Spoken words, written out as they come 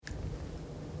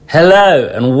Hello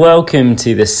and welcome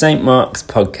to the St. Mark's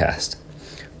podcast.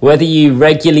 Whether you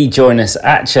regularly join us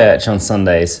at church on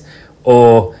Sundays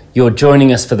or you're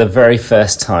joining us for the very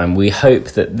first time, we hope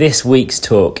that this week's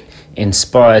talk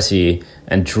inspires you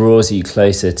and draws you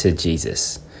closer to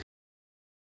Jesus.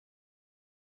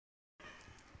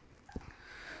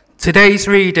 Today's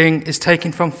reading is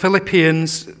taken from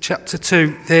Philippians chapter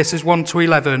 2, verses 1 to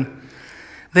 11.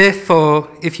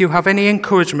 Therefore, if you have any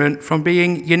encouragement from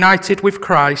being united with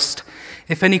Christ,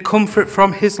 if any comfort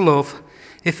from his love,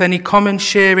 if any common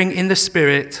sharing in the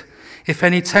Spirit, if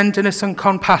any tenderness and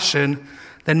compassion,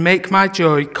 then make my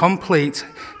joy complete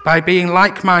by being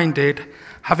like-minded,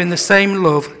 having the same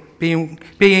love,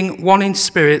 being one in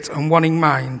spirit and one in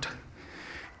mind.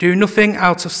 Do nothing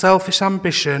out of selfish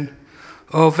ambition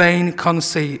or vain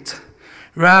conceit.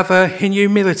 Rather, in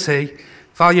humility,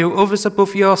 value others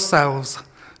above yourselves,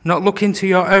 not looking to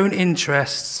your own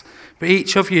interests, but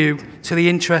each of you to the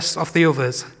interests of the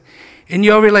others. In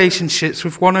your relationships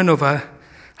with one another,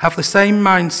 have the same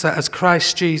mindset as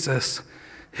Christ Jesus,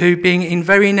 who, being in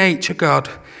very nature God,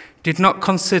 did not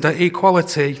consider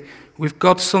equality with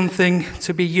God something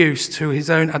to be used to his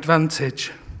own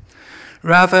advantage.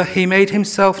 Rather, he made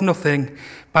himself nothing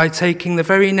by taking the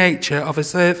very nature of a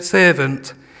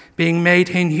servant, being made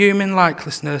in human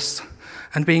likeness,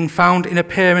 and being found in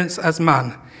appearance as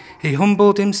man. He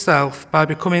humbled himself by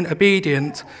becoming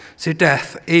obedient to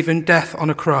death, even death on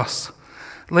a cross.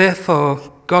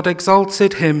 Therefore, God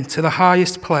exalted him to the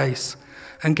highest place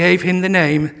and gave him the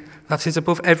name that is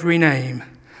above every name,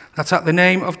 that at the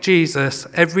name of Jesus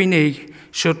every knee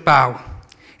should bow,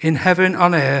 in heaven,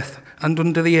 on earth, and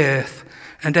under the earth,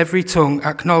 and every tongue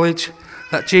acknowledge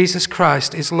that Jesus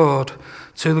Christ is Lord,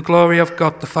 to the glory of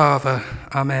God the Father.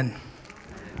 Amen.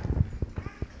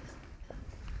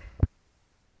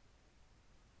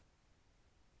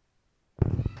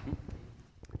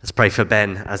 Let's pray for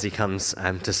Ben as he comes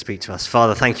to speak to us.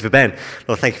 Father, thank you for Ben.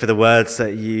 Lord, thank you for the words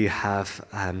that you have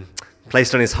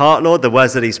placed on his heart, Lord, the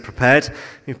words that he's prepared.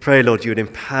 We pray, Lord, you would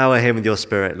empower him with your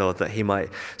Spirit, Lord, that he might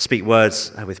speak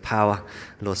words with power.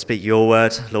 Lord, speak your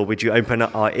word. Lord, would you open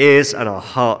up our ears and our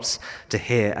hearts to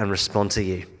hear and respond to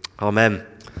you. Amen.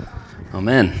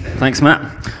 Amen. Thanks,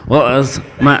 Matt. Well, as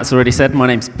Matt's already said, my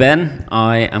name's Ben.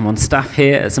 I am on staff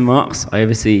here at St. Mark's. I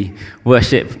oversee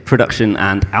worship, production,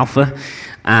 and Alpha.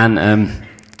 And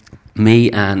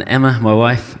me and Emma, my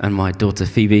wife, and my daughter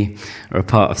Phoebe are a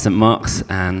part of St. Mark's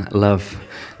and love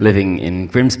living in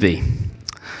Grimsby.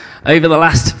 Over the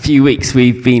last few weeks,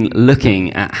 we've been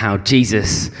looking at how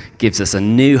Jesus gives us a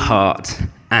new heart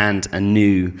and a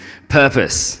new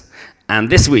purpose. And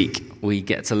this week, we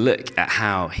get to look at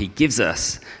how he gives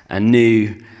us a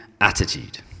new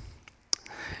attitude.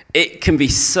 It can be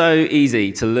so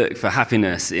easy to look for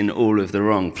happiness in all of the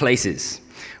wrong places.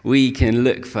 We can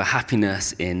look for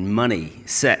happiness in money,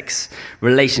 sex,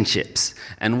 relationships,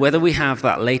 and whether we have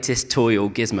that latest toy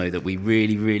or gizmo that we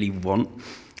really, really want,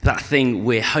 that thing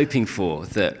we're hoping for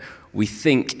that we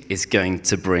think is going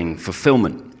to bring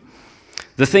fulfillment.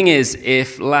 The thing is,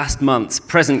 if last month's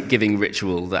present-giving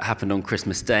ritual that happened on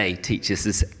Christmas Day teaches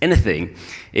us anything,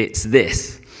 it's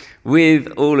this.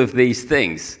 With all of these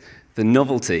things, the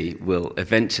novelty will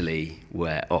eventually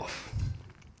wear off.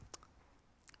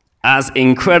 As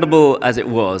incredible as it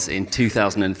was in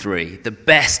 2003, the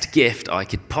best gift I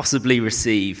could possibly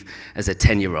receive as a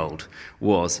 10-year-old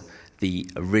was the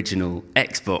original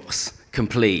Xbox,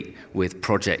 complete with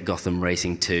Project Gotham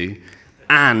Racing 2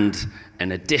 and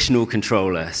an additional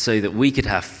controller so that we could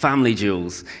have family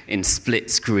duels in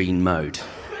split-screen mode.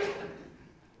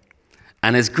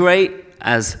 And as great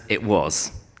as it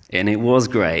was, and it was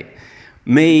great,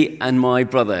 me and my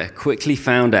brother quickly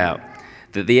found out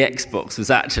that the Xbox was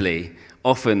actually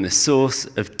often the source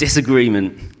of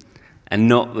disagreement and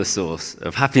not the source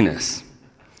of happiness.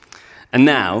 And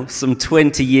now, some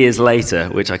 20 years later,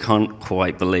 which I can't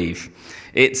quite believe,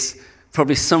 it's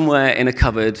probably somewhere in a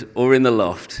cupboard or in the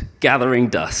loft, gathering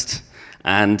dust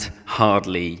and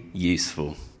hardly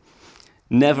useful.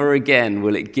 Never again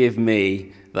will it give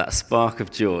me that spark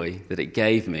of joy that it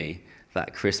gave me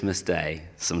that Christmas Day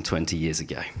some 20 years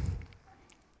ago.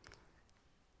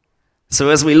 So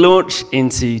as we launch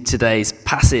into today's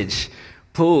passage,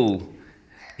 Paul,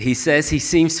 he says he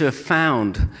seems to have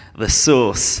found the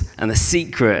source and the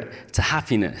secret to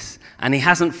happiness, and he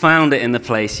hasn't found it in the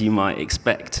place you might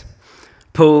expect.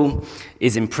 Paul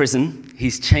is in prison,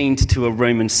 he's chained to a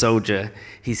Roman soldier,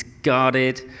 he's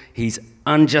guarded, he's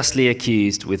unjustly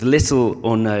accused with little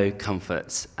or no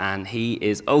comforts, and he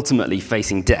is ultimately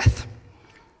facing death.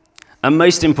 And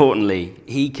most importantly,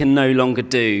 he can no longer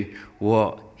do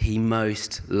what he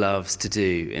most loves to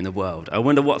do in the world. I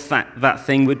wonder what that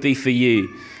thing would be for you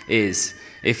is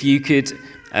if you could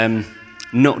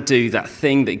not do that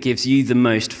thing that gives you the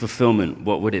most fulfillment,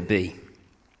 what would it be?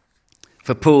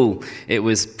 For Paul, it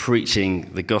was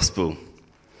preaching the gospel.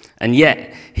 And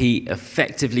yet, he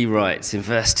effectively writes in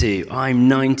verse 2, I'm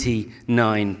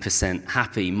 99%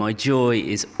 happy. My joy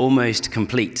is almost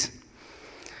complete.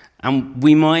 And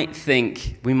we might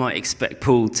expect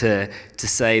Paul to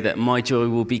say that my joy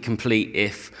will be complete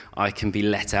if I can be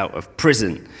let out of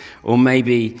prison. Or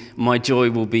maybe my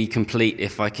joy will be complete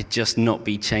if I could just not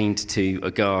be chained to a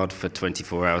guard for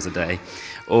 24 hours a day.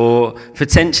 Or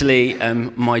potentially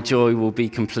my joy will be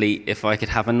complete if I could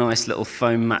have a nice little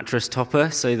foam mattress topper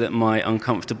so that my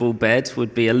uncomfortable bed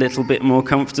would be a little bit more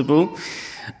comfortable.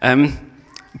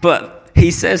 But he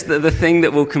says that the thing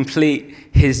that will complete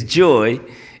his joy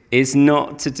is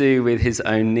not to do with his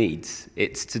own needs.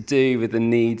 It's to do with the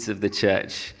needs of the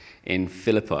church in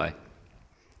Philippi.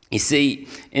 You see,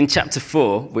 in chapter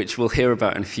 4, which we'll hear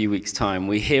about in a few weeks' time,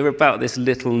 we hear about this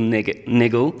little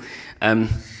niggle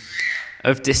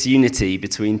of disunity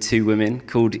between two women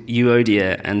called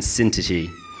Euodia and Syntyche.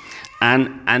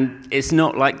 And it's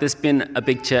not like there's been a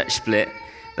big church split.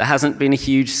 There hasn't been a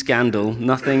huge scandal.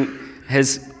 Nothing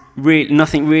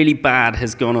really bad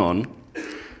has gone on.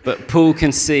 But Paul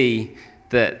can see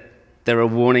that there are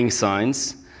warning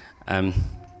signs,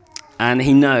 and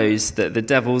he knows that the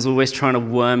devil's always trying to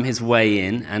worm his way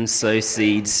in and sow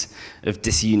seeds of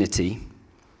disunity.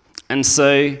 And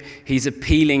so he's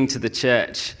appealing to the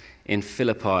church in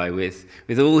Philippi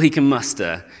with all he can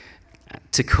muster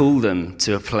to call them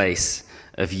to a place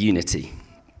of unity.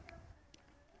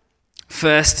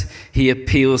 First, he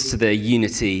appeals to their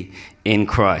unity in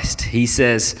Christ. He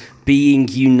says, being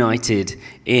united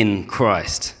in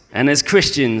Christ. And as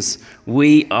Christians,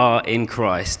 we are in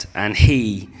Christ and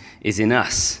he is in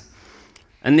us.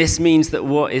 And this means that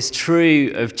what is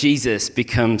true of Jesus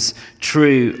becomes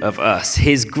true of us.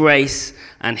 His grace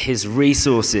and his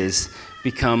resources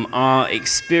become our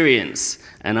experience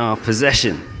and our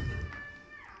possession.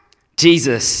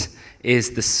 Jesus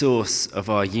is the source of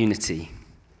our unity.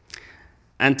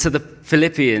 And to the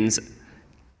Philippians,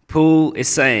 Paul is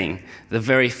saying the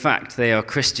very fact they are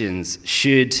Christians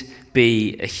should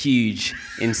be a huge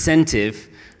incentive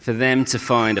for them to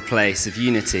find a place of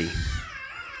unity.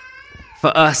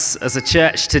 For us as a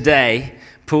church today,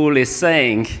 Paul is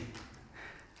saying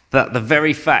that the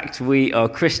very fact we are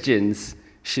Christians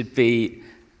should be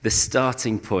the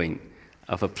starting point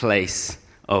of a place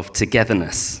of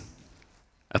togetherness,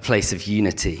 a place of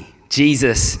unity.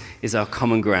 Jesus is our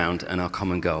common ground and our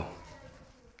common goal.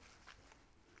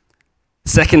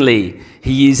 Secondly,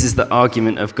 he uses the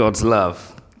argument of God's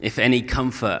love, if any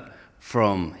comfort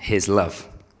from his love.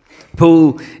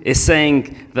 Paul is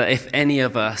saying that if any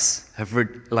of us have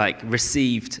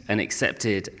received and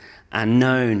accepted and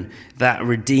known that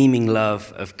redeeming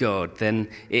love of God, then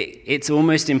it's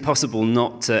almost impossible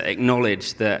not to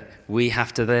acknowledge that we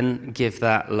have to then give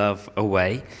that love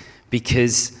away,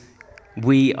 because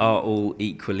we are all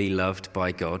equally loved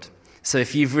by God. So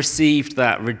if you've received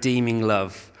that redeeming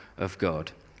love of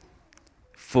God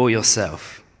for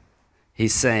yourself,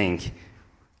 he's saying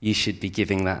you should be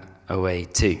giving that away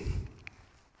too.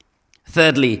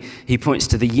 Thirdly, he points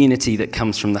to the unity that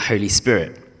comes from the Holy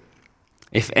Spirit.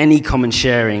 If any common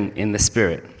sharing in the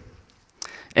Spirit.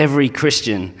 Every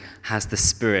Christian has the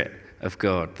Spirit of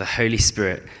God, the Holy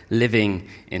Spirit, living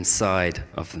inside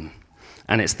of them.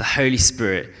 And it's the Holy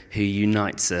Spirit who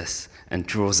unites us and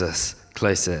draws us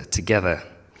closer together.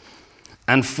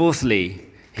 And fourthly,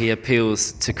 he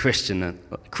appeals to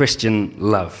Christian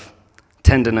love,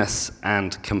 tenderness,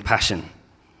 and compassion.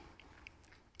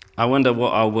 I wonder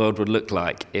what our world would look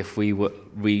like if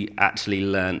we actually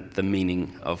learnt the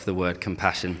meaning of the word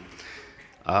compassion.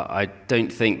 I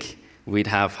don't think we'd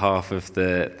have half of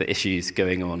the issues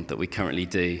going on that we currently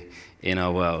do in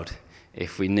our world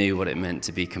if we knew what it meant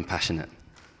to be compassionate.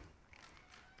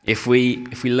 If we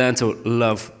learn to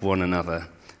love one another,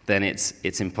 then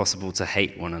it's impossible to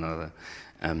hate one another.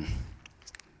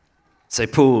 So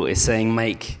Paul is saying,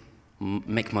 make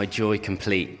my joy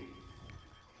complete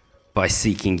by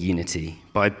seeking unity,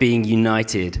 by being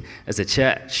united as a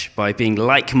church, by being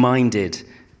like-minded,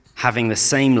 having the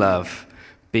same love,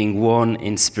 being one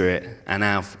in spirit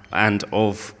and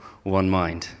of one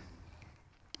mind.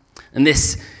 And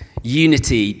this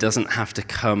unity doesn't have to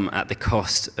come at the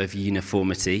cost of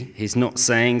uniformity. He's not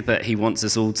saying that he wants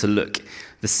us all to look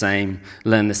the same,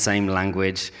 learn the same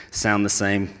language, sound the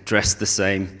same, dress the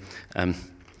same,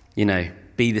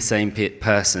 be the same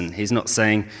person. He's not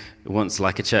saying he wants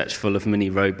like a church full of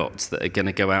mini robots that are going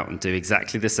to go out and do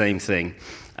exactly the same thing.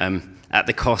 at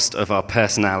the cost of our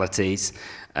personalities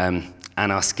and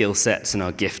our skill sets and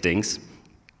our giftings.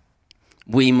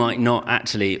 We might not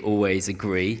actually always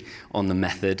agree on the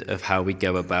method of how we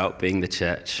go about being the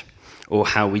church or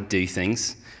how we do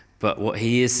things, but what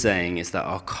he is saying is that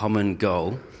our common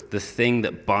goal, the thing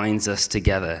that binds us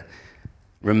together,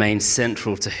 remains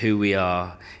central to who we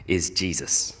are, is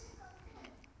Jesus.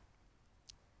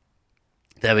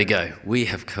 There we go. We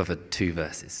have covered 2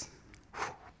 verses.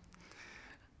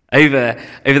 Over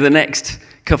the next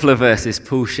couple of verses,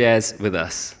 Paul shares with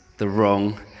us the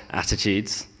wrong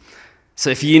attitudes. So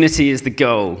if unity is the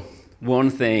goal, one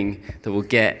thing that will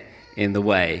get in the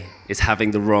way is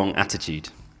having the wrong attitude.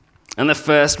 And the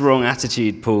first wrong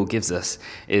attitude Paul gives us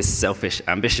is selfish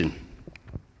ambition.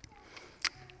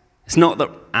 It's not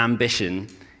that ambition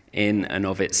in and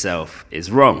of itself is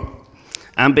wrong.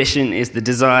 Ambition is the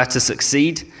desire to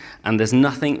succeed, and there's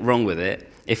nothing wrong with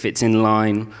it if it's in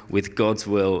line with God's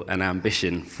will and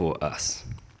ambition for us.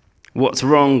 What's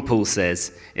wrong, Paul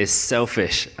says, is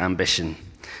selfish ambition.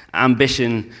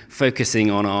 Ambition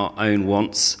focusing on our own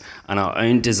wants and our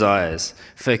own desires,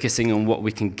 focusing on what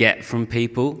we can get from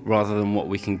people rather than what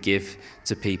we can give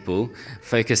to people,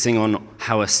 focusing on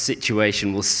how a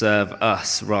situation will serve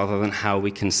us rather than how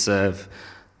we can serve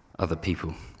other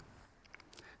people.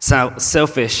 So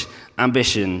selfish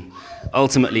ambition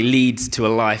ultimately leads to a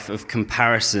life of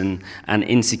comparison and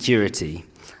insecurity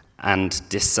and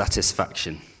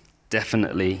dissatisfaction.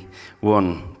 Definitely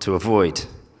one to avoid.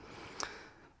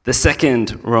 The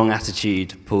second wrong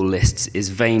attitude Paul lists is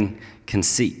vain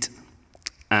conceit.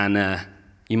 And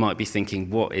you might be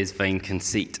thinking, what is vain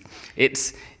conceit?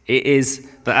 It is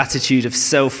the attitude of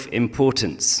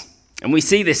self-importance. And we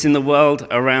see this in the world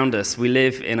around us. We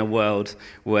live in a world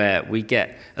where we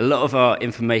get a lot of our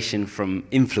information from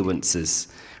influencers.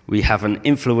 We have an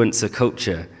influencer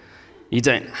culture. You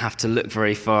don't have to look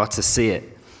very far to see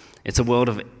it. It's a world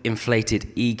of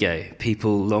inflated ego,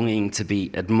 people longing to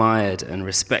be admired and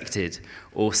respected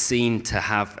or seen to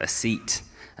have a seat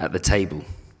at the table.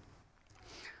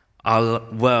 Our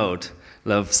world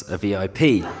loves a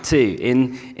VIP too.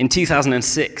 In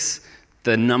 2006,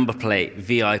 the number plate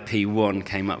VIP1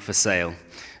 came up for sale.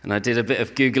 And I did a bit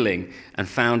of Googling and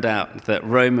found out that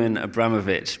Roman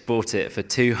Abramovich bought it for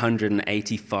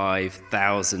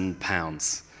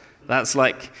 £285,000. That's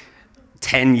like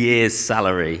 10 years'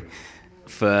 salary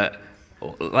for,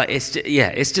 like, it's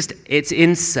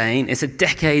insane. It's a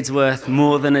decade's worth,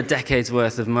 more than a decade's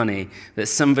worth of money that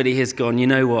somebody has gone, you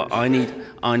know what, I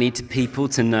need people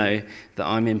to know that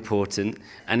I'm important.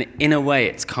 And in a way,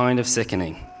 it's kind of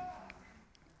sickening.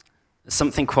 There's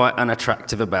something quite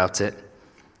unattractive about it.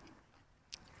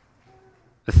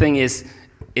 The thing is,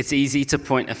 it's easy to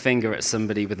point a finger at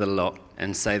somebody with a lot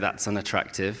and say that's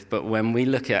unattractive, but when we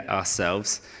look at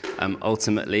ourselves,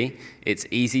 ultimately, it's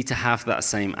easy to have that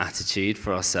same attitude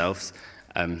for ourselves,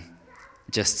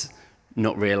 just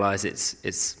not realize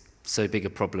it's so big a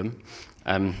problem.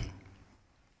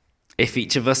 If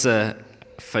each of us are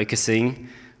focusing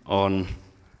on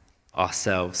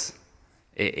ourselves,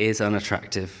 it is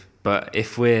unattractive, but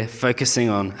if we're focusing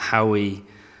on how we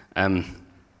can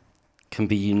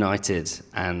be united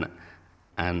and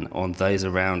on those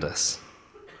around us,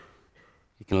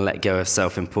 you can let go of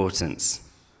self-importance.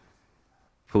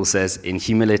 Paul says, in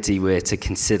humility, we're to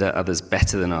consider others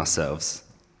better than ourselves.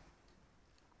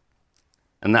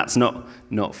 And that's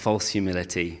not false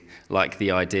humility, like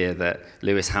the idea that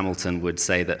Lewis Hamilton would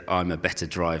say that I'm a better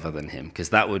driver than him, because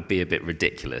that would be a bit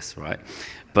ridiculous, right?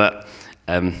 But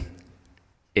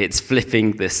it's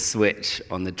flipping the switch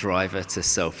on the driver to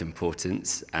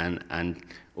self-importance and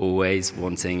always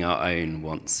wanting our own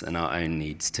wants and our own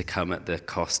needs to come at the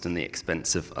cost and the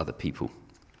expense of other people.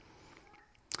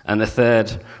 And the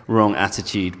third wrong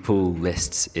attitude Paul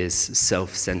lists is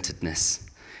self-centeredness.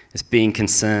 It's being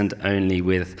concerned only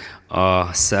with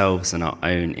ourselves and our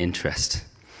own interest.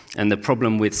 And the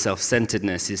problem with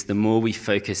self-centeredness is the more we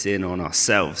focus in on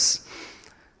ourselves,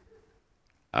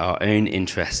 our own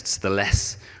interests, the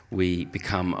less we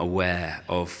become aware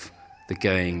of the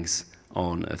goings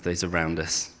on of those around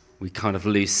us. We kind of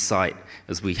lose sight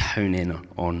as we hone in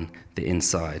on the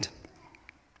inside.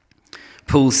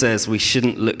 Paul says we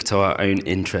shouldn't look to our own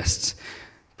interests,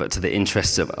 but to the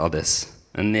interests of others.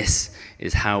 And this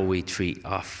is how we treat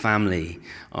our family,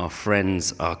 our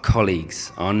friends, our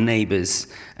colleagues, our neighbours,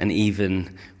 and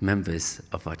even members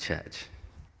of our church.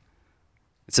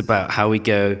 It's about how we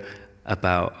go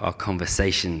about our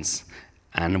conversations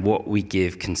and what we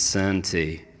give concern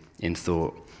to in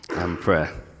thought and prayer.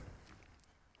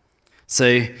 So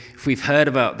if we've heard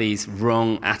about these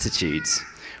wrong attitudes,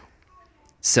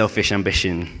 selfish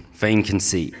ambition, vain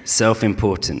conceit,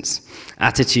 self-importance,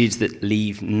 attitudes that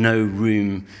leave no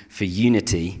room for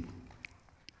unity,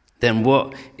 then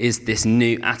what is this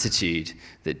new attitude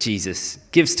that Jesus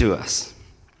gives to us?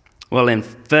 Well, in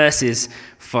verses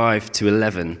 5 to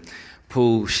 11,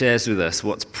 Paul shares with us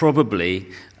what's probably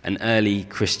an early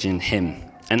Christian hymn,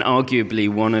 and arguably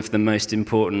one of the most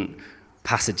important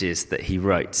passages that he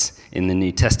wrote in the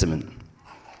New Testament.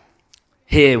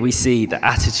 Here we see the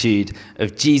attitude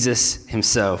of Jesus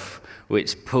himself,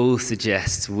 which Paul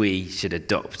suggests we should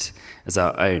adopt as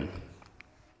our own.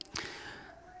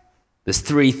 There's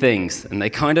three things, and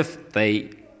they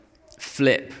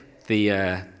flip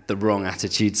the wrong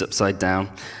attitudes upside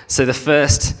down. So the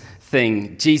first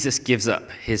thing, Jesus gives up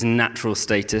his natural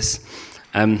status.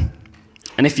 And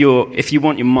if you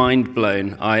want your mind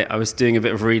blown, I was doing a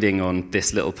bit of reading on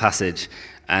this little passage,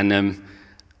 and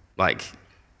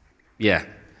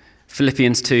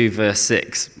Philippians 2 verse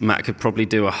 6, Matt could probably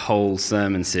do a whole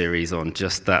sermon series on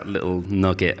just that little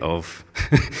nugget of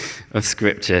of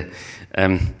scripture,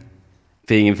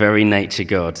 being in very nature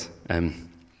God.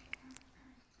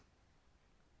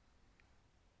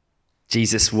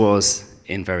 Jesus was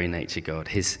in very nature God.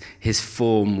 His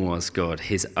form was God.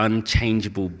 His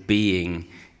unchangeable being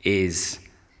is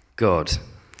God.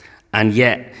 And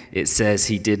yet it says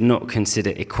he did not consider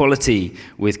equality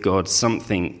with God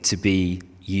something to be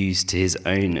used to his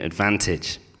own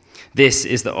advantage. This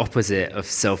is the opposite of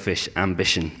selfish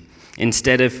ambition.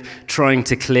 Instead of trying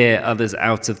to clear others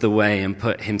out of the way and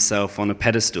put himself on a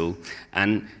pedestal,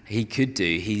 and he could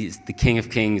do, he's the King of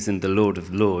Kings and the Lord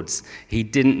of Lords, he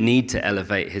didn't need to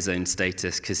elevate his own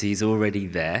status because he's already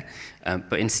there.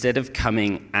 But instead of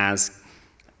coming as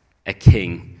a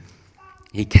king,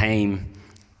 he came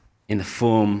in the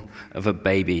form of a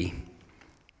baby,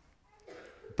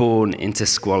 born into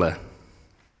squalor,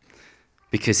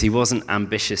 because he wasn't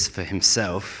ambitious for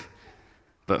himself,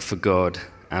 but for God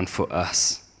and for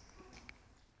us.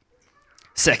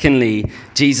 Secondly,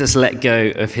 Jesus let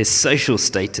go of his social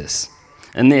status,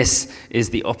 and this is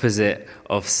the opposite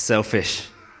of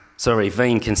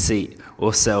vain conceit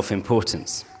or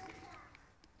self-importance.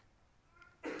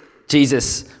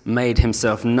 Jesus made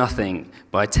himself nothing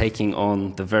by taking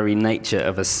on the very nature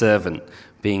of a servant,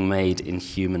 being made in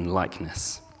human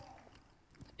likeness.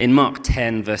 In Mark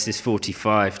 10, verses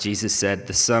 45, Jesus said,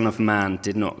 "The Son of Man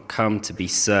did not come to be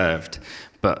served,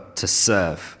 but to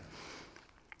serve."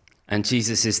 And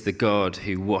Jesus is the God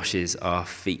who washes our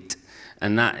feet.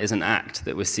 And that is an act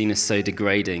that was seen as so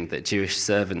degrading that Jewish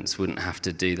servants wouldn't have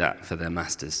to do that for their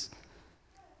masters.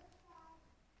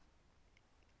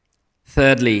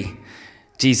 Thirdly,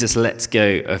 Jesus lets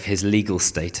go of his legal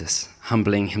status,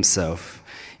 humbling himself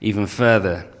even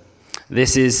further.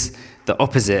 This is the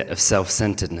opposite of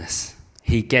self-centeredness.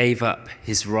 He gave up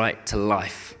his right to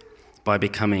life by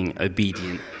becoming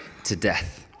obedient to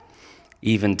death,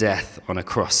 even death on a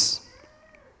cross.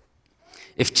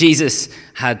 If Jesus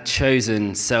had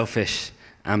chosen selfish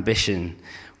ambition,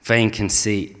 vain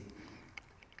conceit,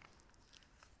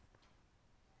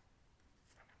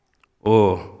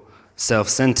 or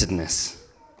self-centeredness,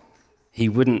 he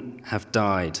wouldn't have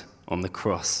died on the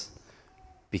cross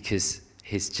because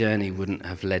his journey wouldn't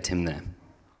have led him there.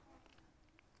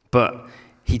 But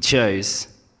he chose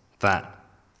that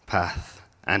path,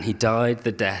 and he died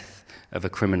the death of a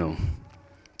criminal,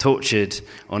 tortured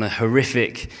on a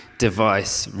horrific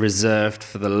device reserved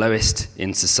for the lowest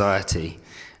in society,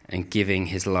 and giving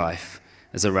his life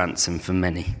as a ransom for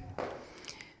many.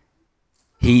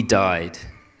 He died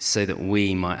so that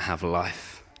we might have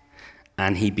life,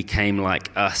 and he became like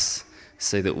us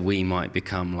so that we might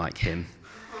become like him.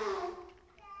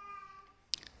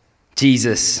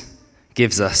 Jesus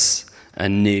gives us a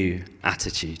new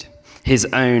attitude, his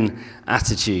own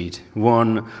attitude,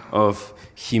 one of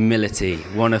humility,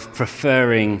 one of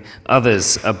preferring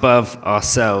others above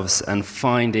ourselves and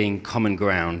finding common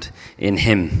ground in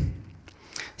him.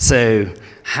 So,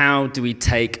 how do we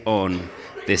take on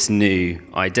this new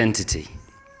identity?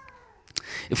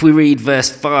 If we read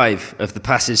verse 5 of the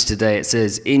passage today, it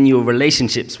says, "In your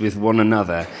relationships with one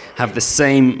another, have the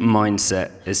same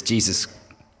mindset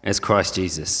as Christ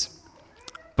Jesus."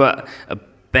 But a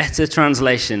better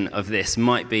translation of this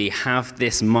might be, "Have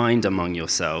this mind among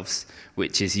yourselves,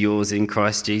 which is yours in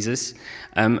Christ Jesus."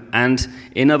 And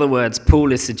in other words,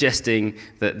 Paul is suggesting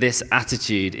that this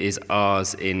attitude is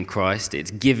ours in Christ.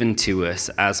 It's given to us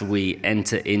as we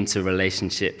enter into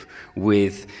relationship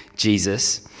with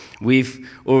Jesus. We've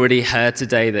already heard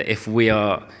today that if we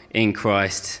are in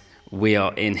Christ, we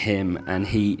are in him and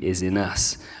he is in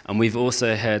us. And we've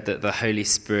also heard that the Holy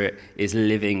Spirit is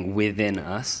living within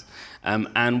us.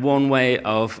 And one way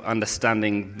of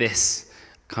understanding this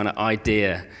kind of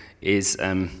idea is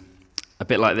a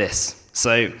bit like this.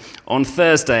 So on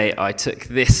Thursday, I took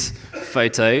this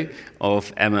photo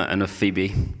of Emma and of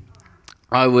Phoebe.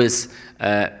 I was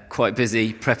quite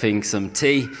busy prepping some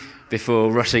tea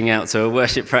before rushing out to a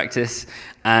worship practice,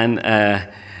 and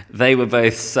they were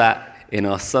both sat in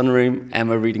our sunroom,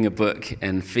 Emma reading a book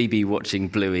and Phoebe watching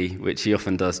Bluey, which she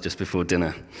often does just before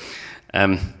dinner,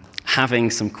 having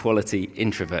some quality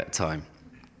introvert time.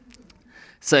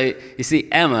 So, you see,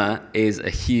 Emma is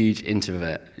a huge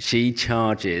introvert. She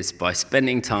charges by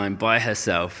spending time by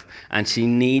herself, and she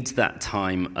needs that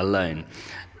time alone.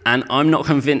 And I'm not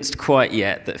convinced quite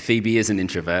yet that Phoebe is an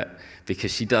introvert,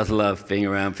 because she does love being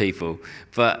around people.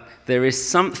 But there is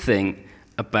something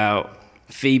about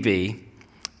Phoebe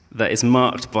that is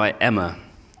marked by Emma.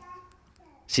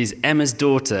 She's Emma's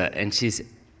daughter, and she's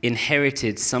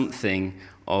inherited something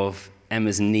of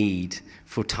Emma's need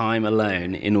for time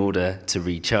alone in order to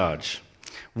recharge.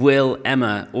 Will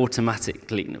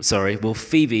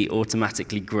Phoebe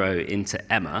automatically grow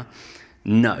into Emma?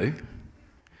 No.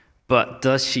 But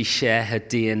does she share her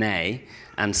DNA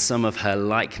and some of her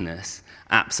likeness?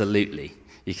 Absolutely.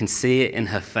 You can see it in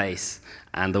her face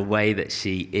and the way that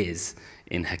she is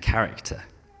in her character.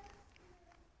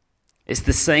 It's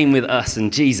the same with us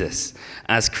and Jesus.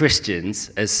 As Christians,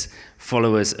 as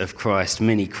followers of Christ,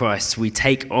 mini Christs, we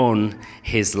take on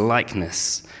his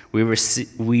likeness. We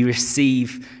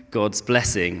receive God's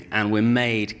blessing, and we're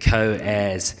made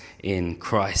co-heirs in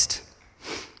Christ.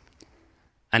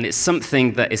 And it's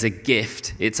something that is a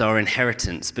gift, it's our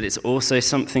inheritance, but it's also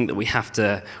something that we have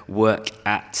to work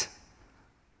at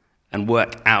and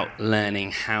work out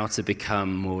learning how to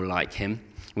become more like him.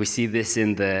 We see this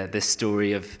in the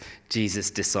story of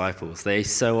Jesus' disciples. They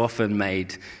so often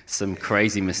made some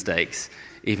crazy mistakes,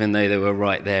 even though they were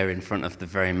right there in front of the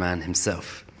very man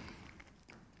himself.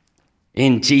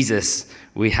 In Jesus,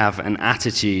 we have an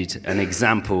attitude, an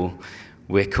example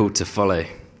we're called to follow.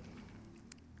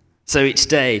 So each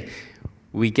day,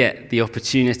 we get the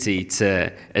opportunity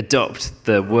to adopt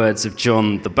the words of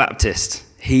John the Baptist.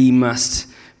 He must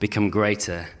become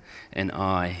greater, and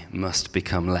I must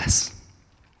become less.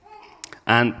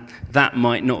 And that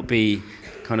might not be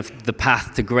kind of the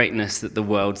path to greatness that the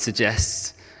world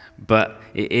suggests, but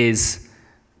it is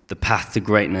the path to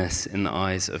greatness in the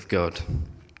eyes of God.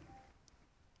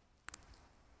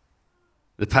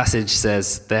 The passage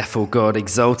says, "Therefore God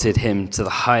exalted him to the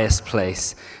highest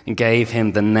place and gave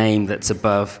him the name that's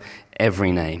above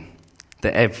every name.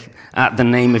 That at the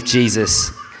name of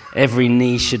Jesus, every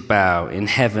knee should bow in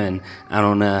heaven and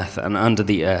on earth and under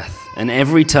the earth, and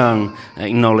every tongue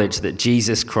acknowledge that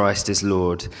Jesus Christ is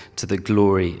Lord, to the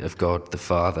glory of God the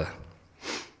Father."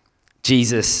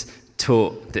 Jesus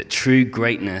taught that true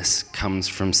greatness comes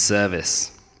from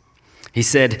service. He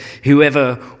said,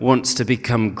 "Whoever wants to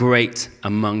become great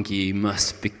among you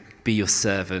must be your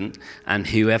servant, and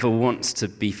whoever wants to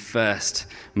be first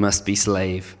must be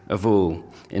slave of all,"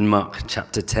 in Mark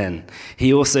chapter 10.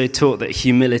 He also taught that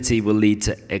humility will lead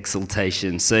to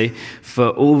exaltation. So, for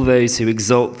all those who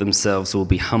exalt themselves will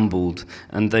be humbled,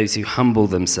 and those who humble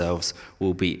themselves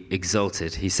will be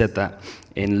exalted. He said that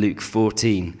in Luke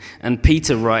 14. And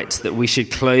Peter writes that we should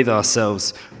clothe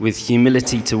ourselves with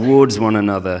humility towards one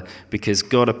another, because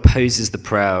God opposes the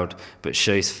proud but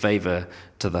shows favor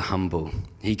to the humble.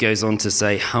 He goes on to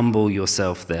say, "Humble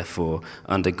yourself, therefore,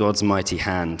 under God's mighty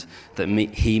hand, that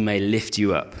he may lift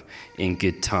you up in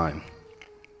good time."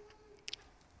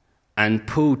 And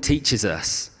Paul teaches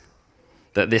us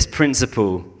that this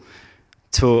principle,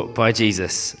 taught by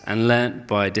Jesus and learnt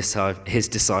by his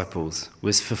disciples,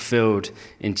 was fulfilled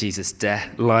in Jesus'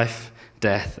 life,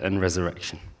 death, and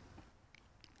resurrection.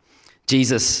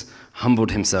 Jesus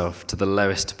humbled himself to the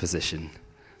lowest position,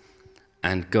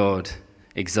 and God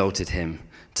exalted him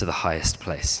to the highest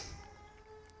place.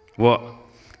 What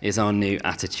is our new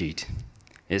attitude?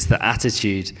 It's the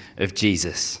attitude of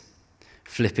Jesus,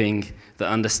 flipping the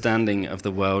understanding of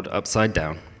the world upside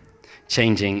down,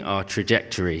 changing our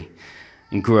trajectory,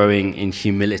 and growing in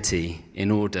humility in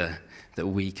order that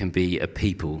we can be a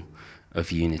people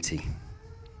of unity.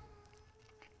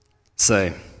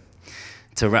 So,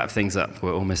 to wrap things up,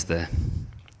 we're almost there.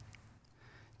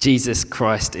 Jesus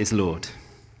Christ is Lord.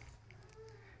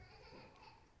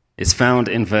 It's found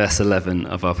in verse 11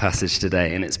 of our passage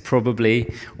today, and it's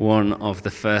probably one of the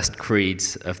first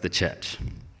creeds of the church.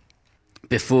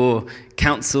 Before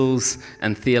councils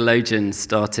and theologians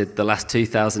started the last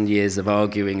 2,000 years of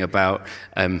arguing about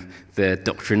the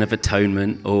doctrine of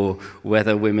atonement, or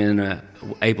whether women are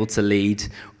able to lead,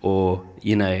 or,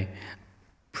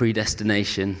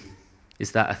 predestination,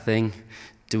 is that a thing?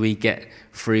 Do we get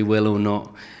free will or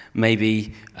not?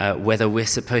 Maybe whether we're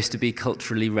supposed to be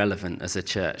culturally relevant as a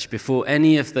church. Before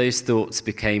any of those thoughts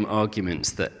became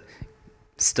arguments that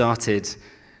started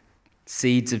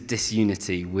seeds of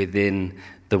disunity within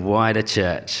the wider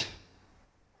church,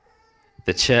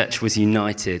 the church was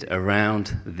united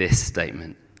around this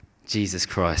statement: Jesus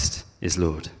Christ is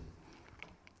Lord.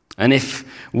 And if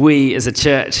we as a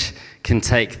church can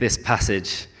take this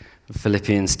passage of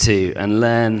Philippians 2 and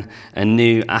learn a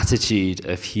new attitude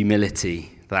of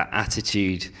humility, that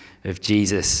attitude of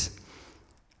Jesus,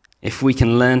 if we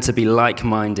can learn to be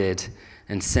like-minded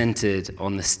and centered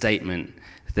on the statement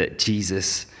that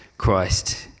Jesus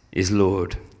Christ is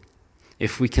Lord,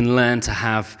 if we can learn to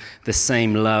have the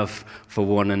same love for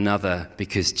one another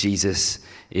because Jesus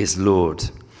is Lord,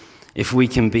 if we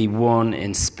can be one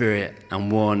in spirit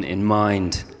and one in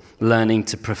mind, learning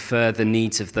to prefer the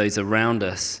needs of those around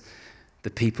us, the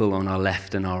people on our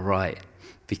left and our right,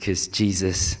 because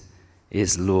Jesus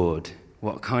is Lord.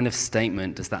 What kind of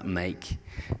statement does that make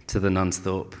to the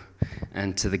Nunsthorpe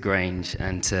and to the Grange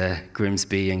and to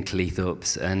Grimsby and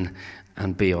Cleethorpes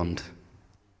and beyond?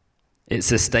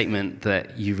 It's a statement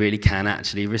that you really can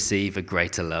actually receive a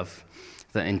greater love,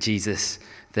 that in Jesus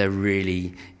there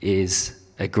really is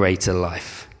a greater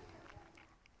life.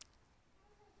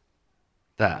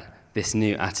 That this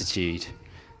new attitude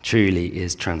truly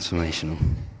is transformational.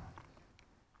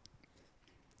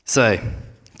 So,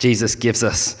 Jesus gives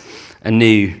us a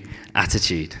new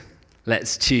attitude.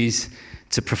 Let's choose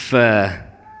to prefer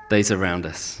those around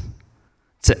us,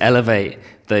 to elevate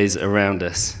those around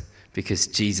us, because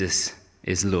Jesus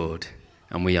is Lord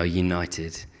and we are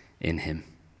united in him.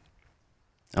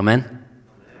 Amen?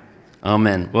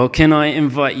 Amen. Well, can I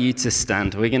invite you to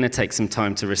stand? We're going to take some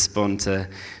time to respond to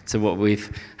what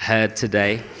we've heard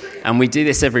today. And we do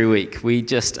this every week. We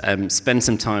just spend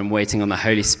some time waiting on the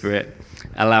Holy Spirit,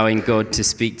 allowing God to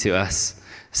speak to us.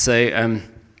 So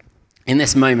in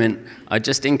this moment, I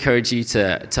just encourage you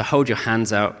to hold your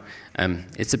hands out.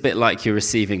 It's a bit like you're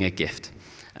receiving a gift.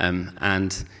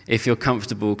 And if you're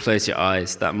comfortable, close your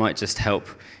eyes. That might just help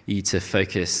you to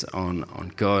focus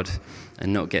on God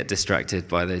and not get distracted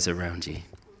by those around you.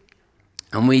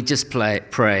 And we just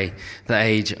pray the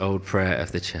age-old prayer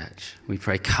of the church. We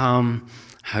pray, "Come,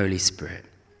 Holy Spirit.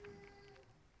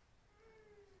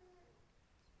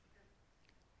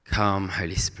 Come,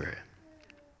 Holy Spirit.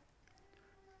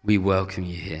 We welcome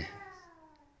you here."